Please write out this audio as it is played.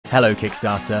Hello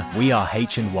Kickstarter, we are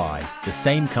H&Y, the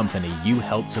same company you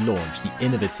helped to launch the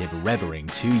innovative REVORING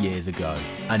 2 years ago.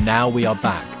 And now we are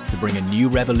back to bring a new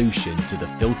revolution to the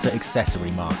filter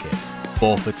accessory market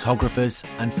for photographers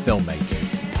and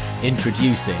filmmakers.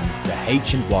 Introducing the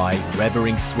H&Y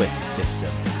REVORING Swift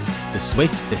system. The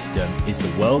Swift system is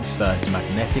the world's first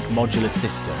magnetic modular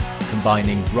system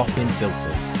combining drop-in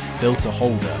filters, filter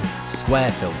holder,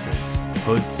 square filters,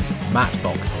 hoods, matte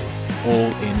boxes,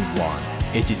 all in one.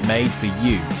 It is made for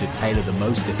you to tailor the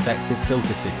most effective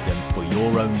filter system for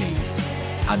your own needs,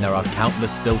 and there are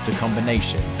countless filter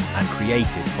combinations and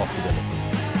creative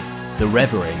possibilities. The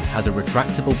REVORING has a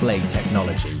retractable blade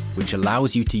technology which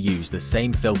allows you to use the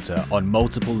same filter on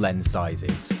multiple lens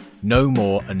sizes. No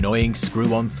more annoying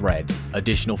screw-on thread,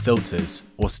 additional filters,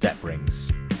 or step rings.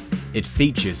 It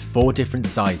features 4 different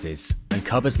sizes and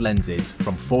covers lenses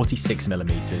from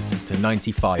 46mm to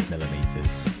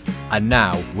 95mm. And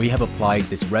now we have applied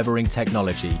this REVORING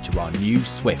technology to our new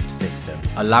Swift system,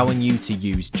 allowing you to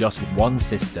use just one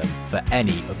system for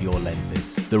any of your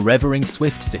lenses. The REVORING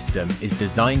Swift system is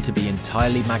designed to be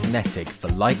entirely magnetic for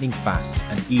lightning fast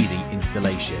and easy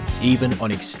installation, even on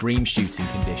extreme shooting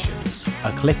conditions.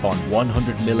 A clip-on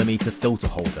 100mm filter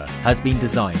holder has been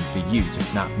designed for you to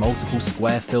snap multiple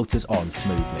square filters on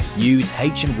smoothly. Use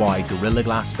H&Y Gorilla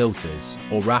Glass filters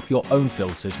or wrap your own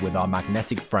filters with our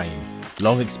magnetic frame.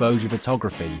 Long exposure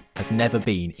photography has never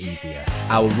been easier.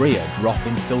 Our rear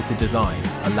drop-in filter design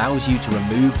allows you to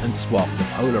remove and swap the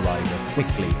polarizer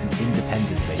quickly and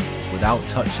independently without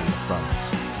touching the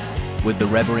front. With the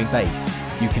REVORING base,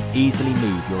 you can easily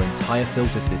move your entire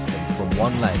filter system from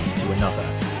one lens to another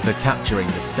for capturing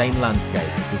the same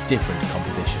landscape with different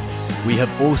compositions. We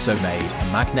have also made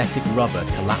a magnetic rubber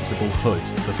collapsible hood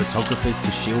for photographers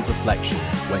to shield reflections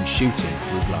when shooting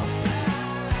through glasses.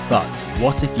 But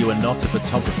what if you are not a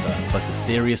photographer but a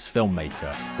serious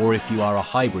filmmaker, or if you are a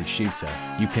hybrid shooter?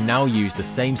 You can now use the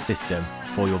same system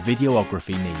for your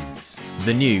videography needs.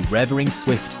 The new REVORING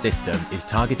Swift system is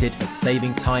targeted at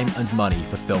saving time and money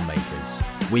for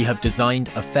filmmakers. We have designed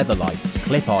a featherlight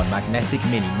clip-on magnetic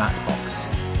mini matte box,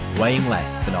 weighing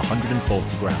less than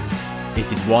 140 grams.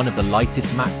 It is one of the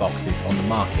lightest matte boxes on the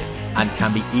market and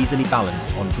can be easily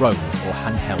balanced on drones or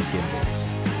handheld gimbals.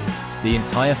 The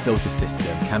entire filter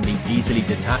system can be easily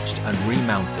detached and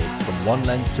remounted from one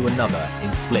lens to another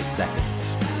in split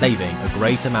seconds, saving a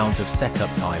great amount of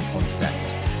setup time on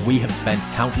set. We have spent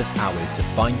countless hours to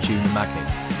fine-tune the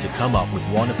magnets to come up with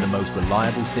one of the most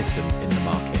reliable systems in the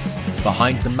market.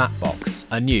 Behind the matte box,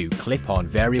 a new clip-on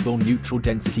variable neutral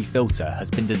density filter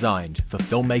has been designed for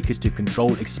filmmakers to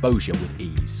control exposure with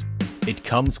ease. It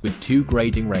comes with 2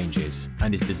 grading ranges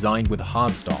and is designed with a hard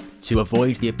stop to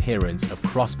avoid the appearance of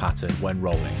cross pattern when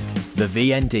rolling. The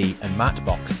VND and matte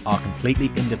box are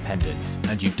completely independent,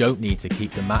 and you don't need to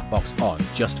keep the matte box on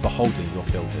just for holding your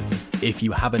filters. If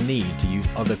you have a need to use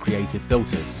other creative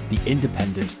filters, the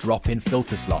independent drop-in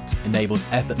filter slot enables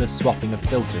effortless swapping of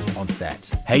filters on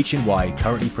set. H&Y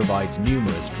currently provides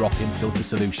numerous drop-in filter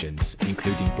solutions,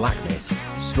 including black mist,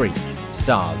 streak,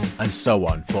 stars, and so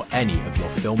on for any of your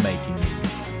filmmaking needs.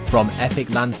 From epic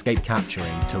landscape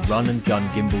capturing to run-and-gun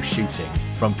gimbal shooting,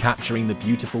 from capturing the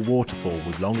beautiful waterfall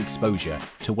with long exposure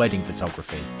to wedding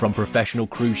photography, from professional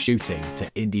crew shooting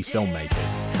to indie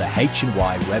filmmakers, the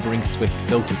H&Y REVORING Swift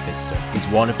filter system is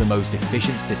one of the most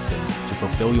efficient systems to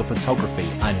fulfill your photography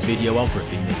and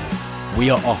videography needs. We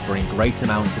are offering great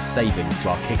amounts of savings to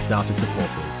our Kickstarter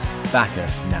supporters. Back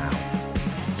us now.